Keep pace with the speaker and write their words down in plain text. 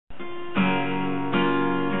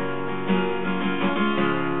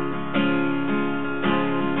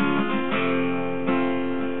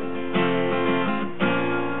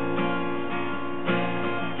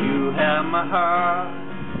You have my heart,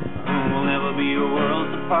 we'll never be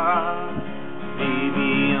worlds apart.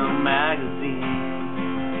 Maybe a magazine,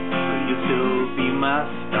 but you'll still be my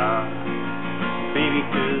star. Baby,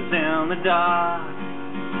 'cause in the dark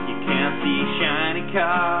you can't see shiny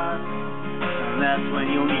cars, and that's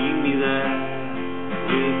when you'll need me there.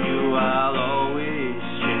 With you I'll always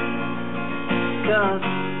share. 'Cause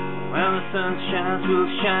when the sun shines we'll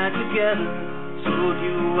shine together. Told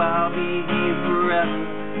you I'll be here forever,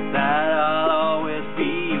 that I'll always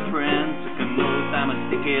be your friend. Took an oath I'ma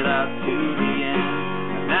stick it out to the end.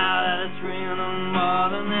 And now that it's raining more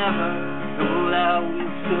than ever, know that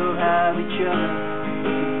we'll still have each other.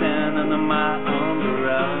 You can stand under my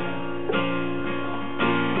umbrella.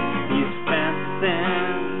 These fences then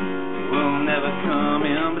will never come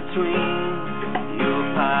in between. You're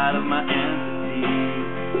part of my entity,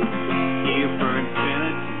 here for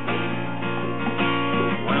infinity.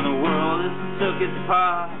 When the world has took its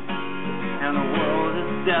part and the world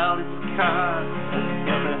has dealt its cards,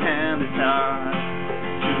 together hand is ours,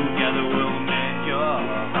 together we'll mend your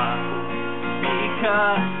heart.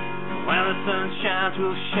 Because when the sun shines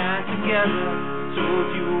we'll shine together. Told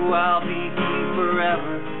you I'll be here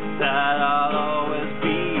forever, that I'll always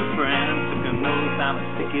be your friend. Took an oath I'ma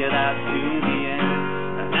stick it out to the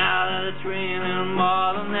end. And now that it's raining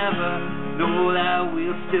more than ever, know that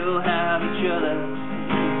we'll still have each other.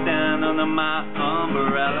 You can stand under my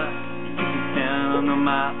umbrella. You can stand under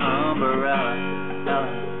my umbrella.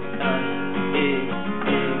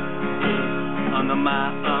 Under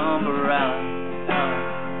my umbrella.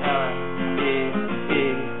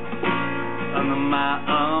 Under my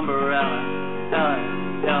umbrella.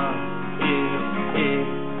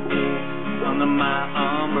 Under my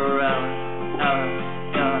umbrella.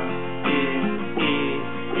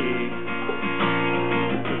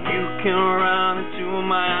 You can run into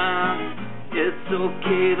my arms. It's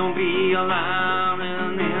okay, don't be alarmed.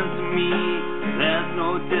 And into me, there's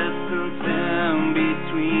no distance in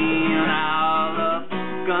between. Our love's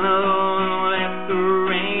gonna let the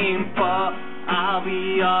rain fall. I'll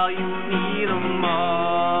be all you need and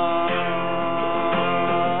more.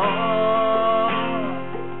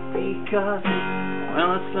 Because when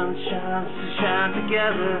the sun shines, we shine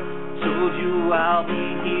together. Told you I'll be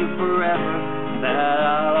here forever, that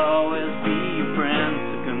I'll always be your friend.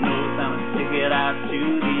 Took an oath I'ma stick it out to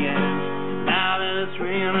the end. Now that it's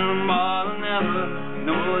raining more than ever,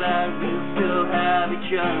 know that we'll still have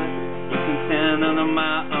each other. You can stand under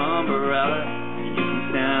my umbrella. You can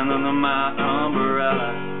stand under my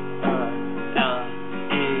umbrella.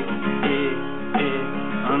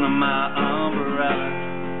 Under my umbrella.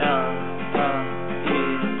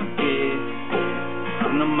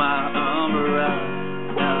 Under my umbrella.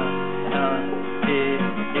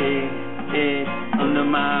 Under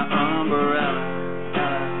my umbrella.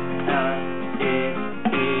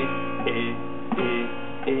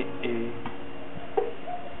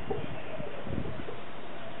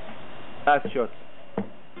 Last shot.